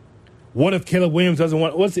 What if Caleb Williams doesn't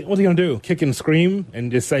want? What's he going to do? Kick and scream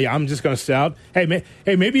and just say, "I'm just going to sit out"? Hey,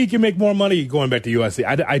 maybe he can make more money going back to USC.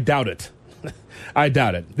 I doubt it. I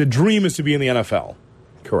doubt it. The dream is to be in the NFL.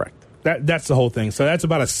 Correct. That's the whole thing. So that's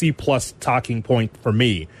about a C-plus talking point for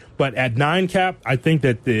me. But at 9, Cap, I think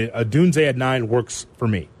that the Odunze at 9 works for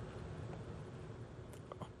me.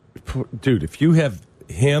 Dude, if you have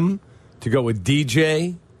him to go with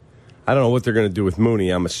DJ, I don't know what they're going to do with Mooney.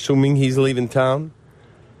 I'm assuming he's leaving town.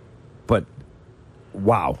 But,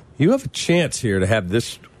 wow, you have a chance here to have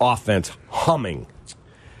this offense humming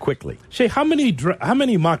quickly. Shay, how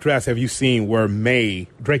many mock drafts have you seen where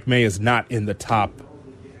Drake May is not in the top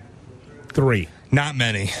 3? Not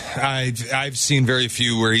many. I've seen very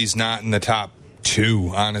few where he's not in the top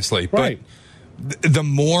 2, honestly. Right. But the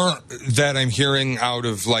more that I'm hearing out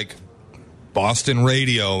of like Boston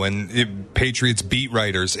radio and Patriots beat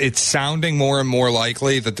writers, it's sounding more and more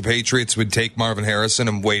likely that the Patriots would take Marvin Harrison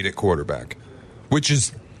and wait at quarterback, which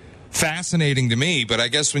is fascinating to me. But I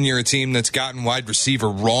guess when you're a team that's gotten wide receiver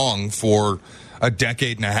wrong for a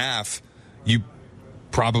decade and a half, you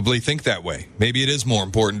probably think that way. Maybe it is more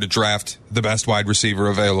important to draft the best wide receiver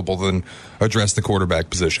available than address the quarterback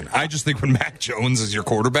position. I just think when Mac Jones is your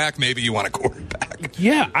quarterback, maybe you want a quarterback.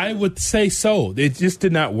 Yeah, I would say so. It just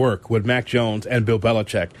did not work with Mac Jones and Bill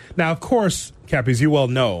Belichick. Now, of course, Cap, as you well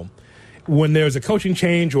know, when there's a coaching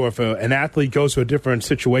change or if an athlete goes to a different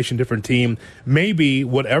situation, different team, maybe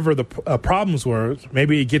whatever the problems were,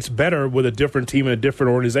 maybe it gets better with a different team and a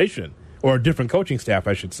different organization, or a different coaching staff,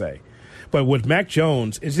 I should say. But with Mac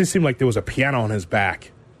Jones, it just seemed like there was a piano on his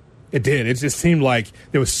back. It did. It just seemed like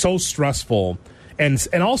it was so stressful and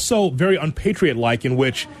also very unpatriot-like, in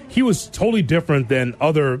which he was totally different than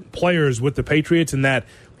other players with the Patriots in that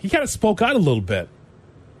he kind of spoke out a little bit.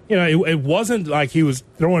 You know, it wasn't like he was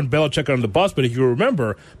throwing Belichick under the bus, but if you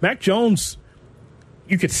remember, Mac Jones,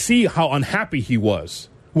 you could see how unhappy he was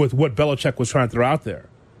with what Belichick was trying to throw out there.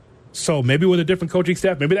 So maybe with a different coaching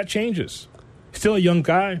staff, maybe that changes. Still a young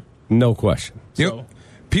guy. No question. So,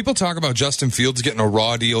 people talk about Justin Fields getting a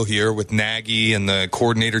raw deal here with Nagy and the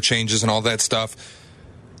coordinator changes and all that stuff.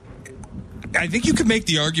 I think you could make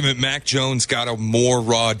the argument Mac Jones got a more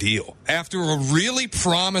raw deal. After a really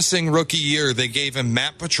promising rookie year, they gave him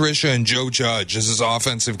Matt Patricia and Joe Judge as his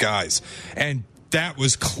offensive guys. And that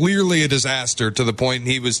was clearly a disaster, to the point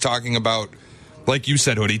he was talking about, like you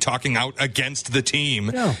said, Hoodie, talking out against the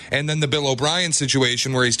team. Yeah. And then the Bill O'Brien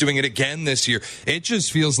situation where he's doing it again this year. It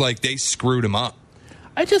just feels like they screwed him up.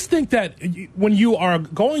 I just think that when you are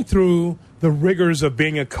going through the rigors of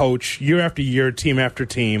being a coach year after year, team after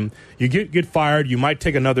team, you get fired, you might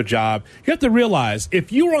take another job. You have to realize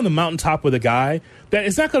if you were on the mountaintop with a guy, that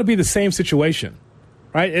it's not going to be the same situation,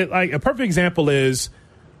 right? Like a perfect example is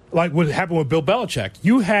like what happened with Bill Belichick.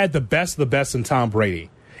 You had the best of the best in Tom Brady.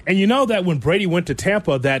 And you know that when Brady went to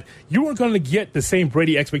Tampa, that you weren't going to get the same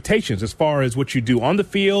Brady expectations as far as what you do on the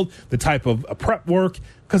field, the type of prep work,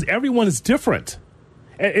 because everyone is different.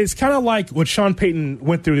 It's kind of like what Sean Payton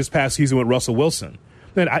went through this past season with Russell Wilson.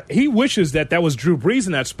 He wishes that was Drew Brees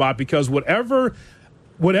in that spot, because whatever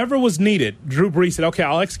was needed, Drew Brees said, okay,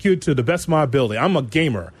 I'll execute to the best of my ability. I'm a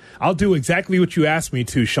gamer. I'll do exactly what you asked me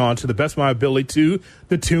to, Sean, to the best of my ability, to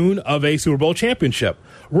the tune of a Super Bowl championship.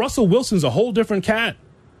 Russell Wilson's a whole different cat.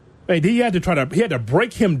 He had to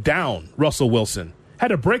break him down, Russell Wilson. Had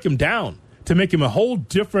to break him down to make him a whole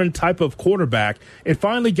different type of quarterback. It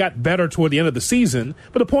finally got better toward the end of the season.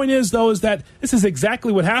 But the point is, though, is that this is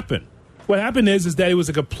exactly what happened. What happened is that it was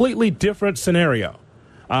a completely different scenario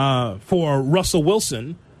for Russell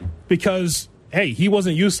Wilson, because, hey, he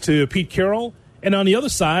wasn't used to Pete Carroll. And on the other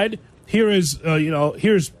side, here's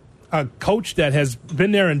a coach that has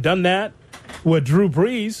been there and done that with Drew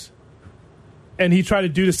Brees. And he tried to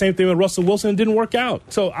do the same thing with Russell Wilson and it didn't work out.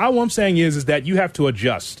 So all I'm saying is that you have to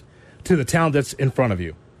adjust to the talent that's in front of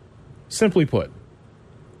you. Simply put.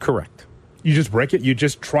 Correct. You just break it. You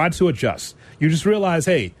just try to adjust. You just realize,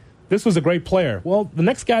 hey, this was a great player. Well, the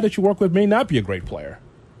next guy that you work with may not be a great player.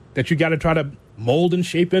 That you got to try to mold and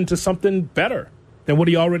shape into something better than what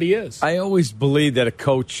he already is. I always believe that a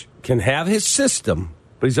coach can have his system,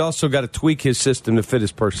 but he's also got to tweak his system to fit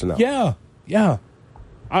his personnel. Yeah.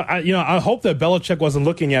 I hope that Belichick wasn't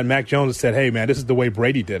looking at Mac Jones and said, hey, man, this is the way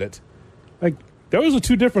Brady did it. Like, those are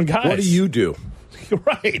two different guys. What do you do?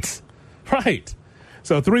 Right.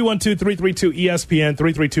 So 312-332-ESPN,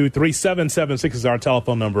 332-3776 is our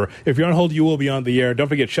telephone number. If you're on hold, you will be on the air. Don't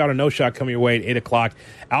forget, Shot or No Shot coming your way at 8 o'clock.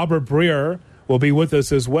 Albert Breer will be with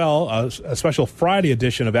us as well, a special Friday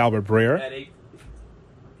edition of Albert Breer. At 8.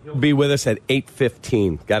 He'll be with us at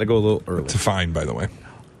 8:15. Got to go a little early. It's fine, by the way.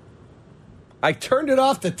 I turned it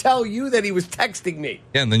off to tell you that he was texting me.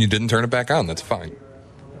 Yeah, and then you didn't turn it back on. That's fine.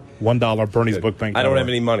 $1 Bernie's Book Bank. I don't have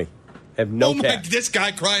any money. I have no cash. This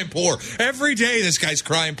guy crying poor. Every day this guy's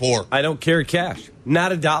crying poor. I don't carry cash.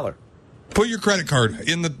 Not $1. Put your credit card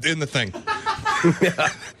in the thing.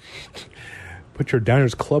 Put your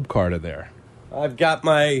Diners Club card in there. I've got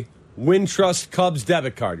my Wintrust Cubs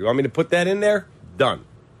debit card. You want me to put that in there? Done.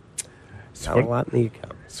 Not a lot in the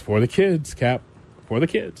account. It's for the kids, Cap. For the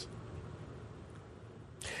kids.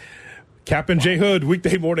 Cap and J Hood,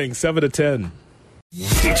 weekday morning, 7 to 10.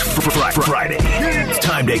 It's Friday. It's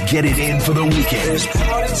time to get it in for the weekend.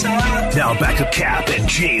 Now back to Cap and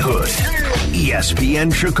J Hood.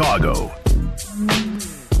 ESPN Chicago.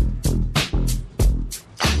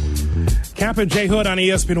 Cap and J Hood on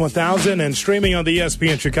ESPN 1000 and streaming on the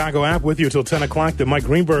ESPN Chicago app with you till 10 o'clock. Then Mike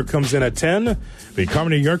Greenberg comes in at 10. The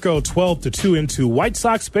Carmen Yurko 12 to 2 into White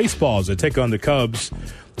Sox baseball as they take on the Cubs.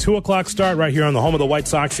 2 o'clock start right here on the home of the White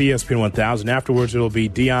Sox, ESPN 1000. Afterwards, it'll be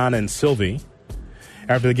Dion and Sylvie.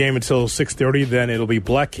 After the game until 6:30, then it'll be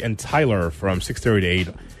Bleck and Tyler from 6:30 to 8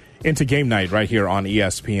 into game night right here on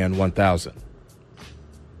ESPN 1000.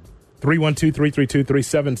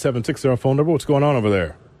 312-332-3776, phone number. What's going on over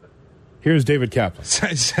there? Here's David Kaplan.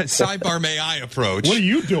 Sidebar, may I approach? What are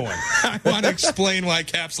you doing? I want to explain why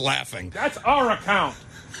Cap's laughing. That's our account.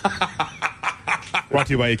 Brought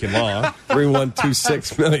to you by Aiken Law.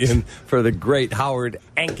 3126 million for the great Howard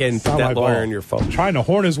Ankin. Put that lawyer in your phone. Trying to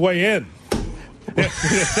horn his way in.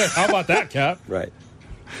 How about that, Cap? Right.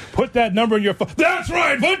 Put that number in your phone. That's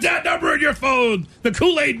right. Put that number in your phone. The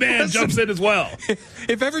Kool-Aid Man jumps in as well.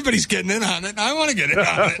 If everybody's getting in on it, I want to get in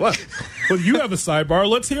on it. Well, you have a sidebar.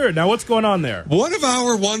 Let's hear it. Now, what's going on there? One of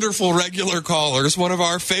our wonderful regular callers, one of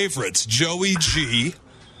our favorites, Joey G,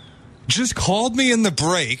 just called me in the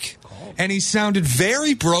break, and he sounded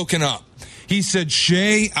very broken up. He said,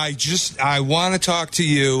 Shay, I want to talk to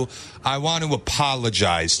you. I want to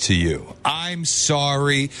apologize to you. I'm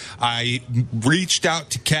sorry. I reached out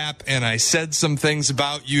to Cap and I said some things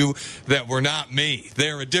about you that were not me.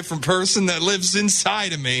 They're a different person that lives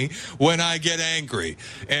inside of me when I get angry.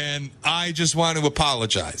 And I just want to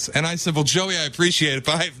apologize. And I said, well, Joey, I appreciate it,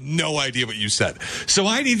 but I have no idea what you said. So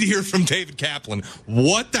I need to hear from David Kaplan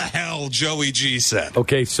what the hell Joey G said.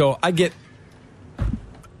 Okay, so I get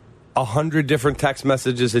 100 different text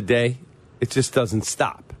messages a day. It just doesn't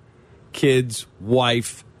stop. Kids,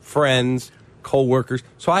 wife, friends, co-workers.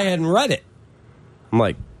 So I hadn't read it. I'm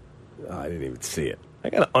like, oh, I didn't even see it. I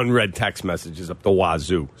got unread text messages up the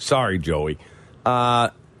wazoo. Sorry, Joey.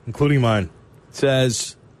 Including mine.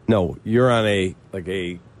 Says, no, you're on a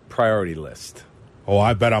priority list. Oh,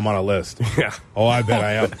 I bet I'm on a list. Yeah. Oh, I bet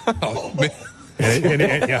I am. Oh, man.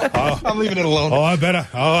 I'm leaving it alone. I bet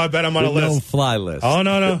I'm on a list. No-fly list. Oh,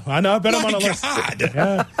 no. I know. I bet I'm on a list. God.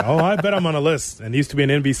 Yeah. Oh, I bet I'm on a list. It used to be an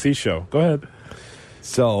NBC show. Go ahead.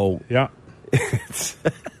 So, yeah.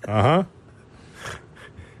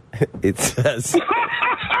 It says,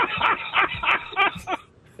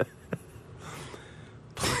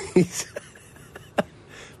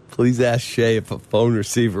 please ask Shay if a phone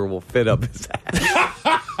receiver will fit up his ass.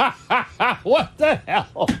 What the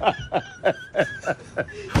hell?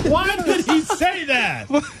 Why did he say that?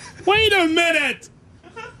 Wait a minute.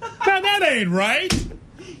 Now, that ain't right.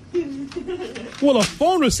 Will a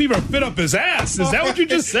phone receiver fit up his ass? Is that what you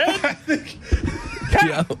just said?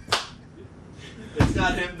 Yeah. It's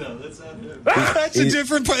not him, though. That's not him. That's a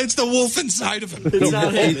different part. It's the wolf inside of him. It's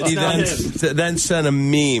not him. He then sent a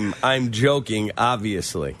meme. I'm joking,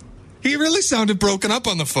 obviously. He really sounded broken up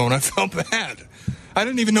on the phone. I felt bad. I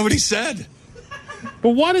didn't even know what he said.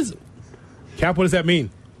 But what is... Cap, what does that mean?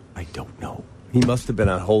 I don't know. He must have been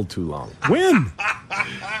on hold too long.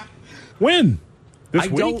 When? This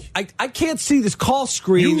week? I can't see this call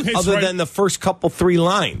screen other than the first couple 3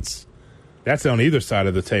 lines. That's on either side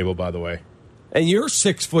of the table, by the way. And you're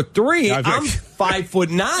 6'3". I'm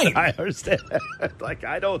 5'9". I understand.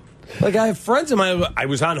 I don't... I have friends of mine. I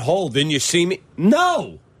was on hold. Didn't you see me?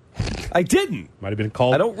 No, I didn't. Might have been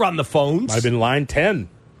called... I don't run the phones. Might have been line 10.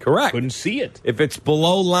 Correct. Couldn't see it. If it's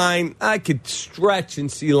below line, I could stretch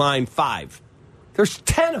and see line 5. There's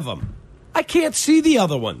 10 of them. I can't see the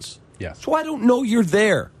other ones. Yes. So I don't know you're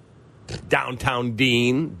there. Downtown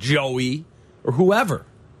Dean, Joey, or whoever.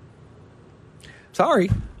 Sorry.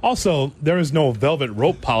 Also, there is no velvet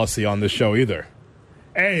rope policy on this show either.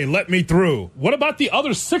 Hey, let me through. What about the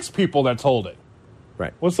other 6 people that's holding?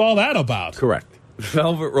 Right. What's all that about? Correct.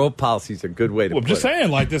 Velvet rope policy is a good way to put it. I'm just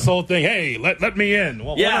saying, this whole thing, hey, let me in.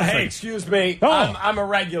 Well, yeah, hey, excuse me. No. I'm a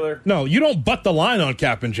regular. No, you don't butt the line on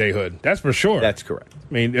Cap and J Hood. That's for sure. That's correct.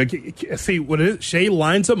 I mean, see, what it is, Shay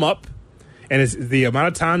lines them up, and it's the amount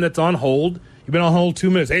of time that's on hold. You've been on hold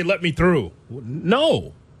 2 minutes. Hey, let me through.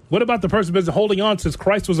 No. What about the person who's been holding on since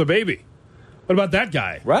Christ was a baby? What about that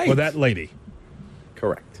guy? Right. Or that lady?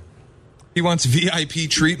 Correct. He wants VIP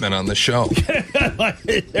treatment on the show.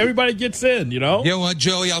 Everybody gets in, you know? You know what,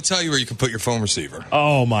 Joey? I'll tell you where you can put your phone receiver.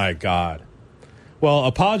 Oh, my God. Well,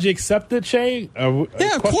 apology accepted, Shay?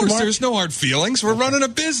 Yeah, of course. There's no hard feelings. We're running a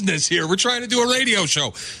business here. We're trying to do a radio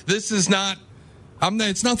show. This is not...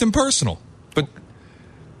 it's nothing personal. But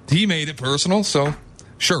he made it personal, so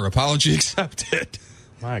sure, apology accepted.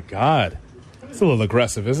 My God. It's a little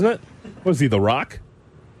aggressive, isn't it? Was he, The Rock?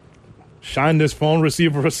 Shine this phone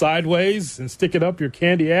receiver sideways and stick it up your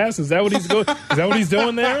candy ass? Is that what he's Is that what he's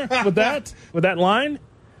doing there with that line?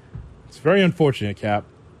 It's very unfortunate, Cap.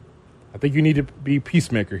 I think you need to be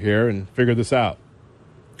peacemaker here and figure this out.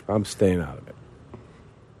 I'm staying out of it.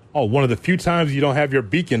 Oh, one of the few times you don't have your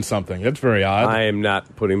beak in something. That's very odd. I am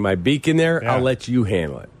not putting my beak in there. Yeah. I'll let you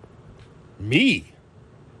handle it. Me?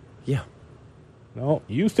 Yeah. No,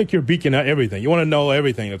 you stick your beak in everything. You want to know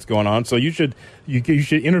everything that's going on, so you should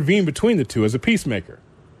intervene between the two as a peacemaker.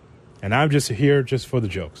 And I'm just here just for the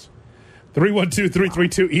jokes.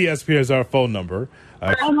 312-332-ESP is our phone number.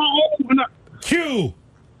 Q!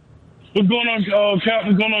 What's going on, Cap?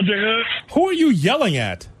 What's going on, J Hood? Who are you yelling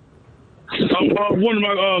at? One of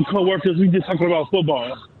my co-workers. We just talking about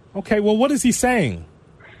football. Okay, well, what is he saying?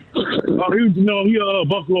 He a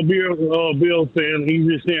Buffalo Bills fan. He's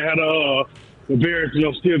just saying how the Bears,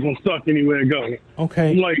 still gonna suck anywhere it goes.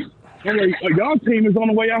 Okay. I'm like, y'all team is on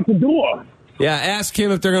the way out the door. Yeah, ask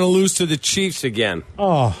him if they're going to lose to the Chiefs again.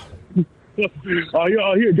 Oh. That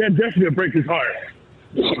definitely break his heart.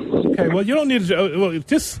 Okay, well, you don't need to.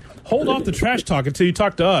 Just hold off the trash talk until you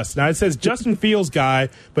talk to us. Now, it says Justin Fields guy,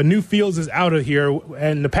 but new Fields is out of here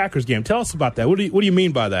in the Packers game. Tell us about that. What do you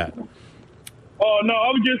mean by that? No,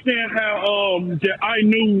 I was just saying how that I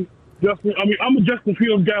knew Justin. I mean, I'm a Justin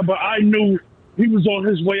Fields guy, but I knew he was on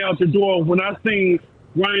his way out the door when I seen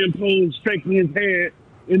Ryan Poles shaking his head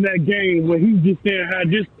in that game when he just saying how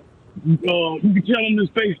just you could tell in his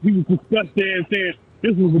face he was disgusted and saying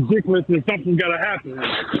this was ridiculous and something's got to happen.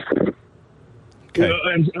 Okay.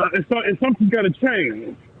 And something's got to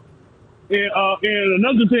change. And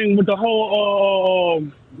another thing with the whole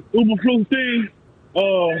Eberflus thing,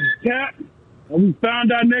 Cap, we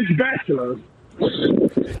found our next bachelor.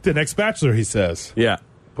 The next bachelor, he says. Yeah,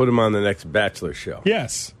 put him on the next Bachelor show.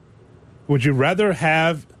 Yes. Would you rather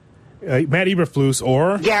have Matt Eberflus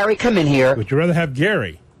or... Gary, come in here. Would you rather have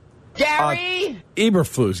Gary? Gary?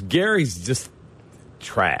 Eberflus. Gary's just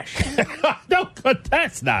trash. No, but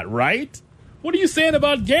that's not right. What are you saying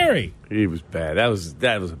about Gary? He was bad. That was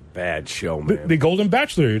a bad show, man. The Golden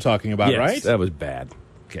Bachelor you're talking about, yes, right? That was bad.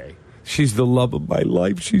 Okay. She's the love of my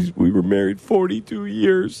life. We were married 42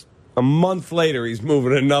 years. A month later, he's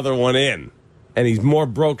moving another one in. And he's more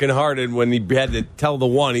brokenhearted when he had to tell the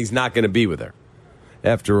one he's not going to be with her.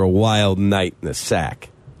 After a wild night in the sack.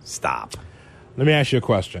 Stop. Let me ask you a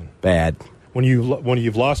question. Bad. When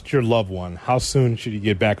you've lost your loved one, how soon should you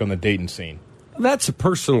get back on the dating scene? That's a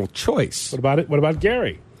personal choice. What about it? What about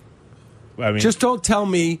Gary? I mean, just don't tell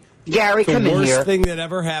me Gary, the worst thing that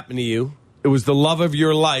ever happened to you. It was the love of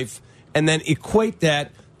your life, and then equate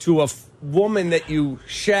that to a woman that you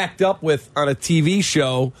shacked up with on a TV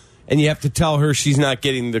show, and you have to tell her she's not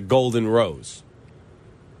getting the golden rose.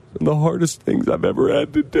 And the hardest things I've ever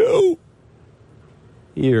had to do.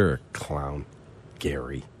 You're a clown,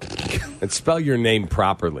 Gary. And spell your name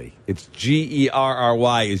properly. It's Gerry.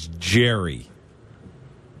 Is Jerry.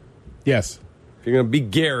 Yes. If you're going to be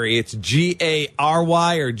Gary, it's Gary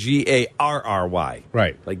or Garry.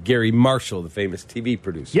 Right. Like Gary Marshall, the famous TV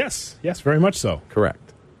producer. Yes. Yes, very much so.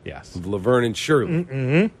 Correct. Yes. Of Laverne and Shirley.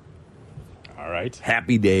 Mm-hmm. All right.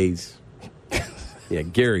 Happy Days. Yeah,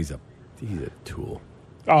 Gary's he's a tool.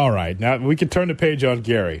 All right. Now, we can turn the page on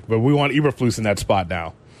Gary, but we want Eberflus in that spot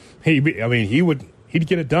now. He'd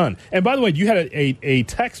get it done. And by the way, you had a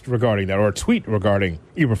text regarding that, or a tweet regarding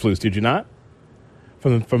Eberflus, did you not?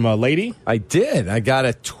 From a lady? I did. I got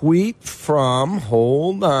a tweet from,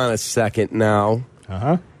 hold on a second now.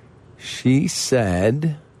 Uh-huh. She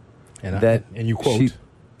said and you quote.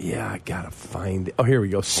 I got to find it. Oh, here we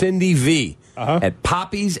go. Cindy V. At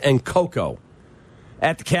Poppies and Cocoa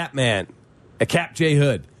at the Catman, at Cap J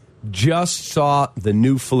Hood. Just saw the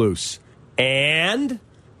new Flus. And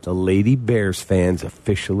the Lady Bears fans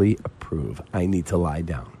officially approve. I need to lie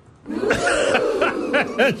down.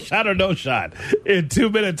 Shot or no shot in 2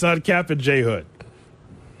 minutes on Cap and J Hood.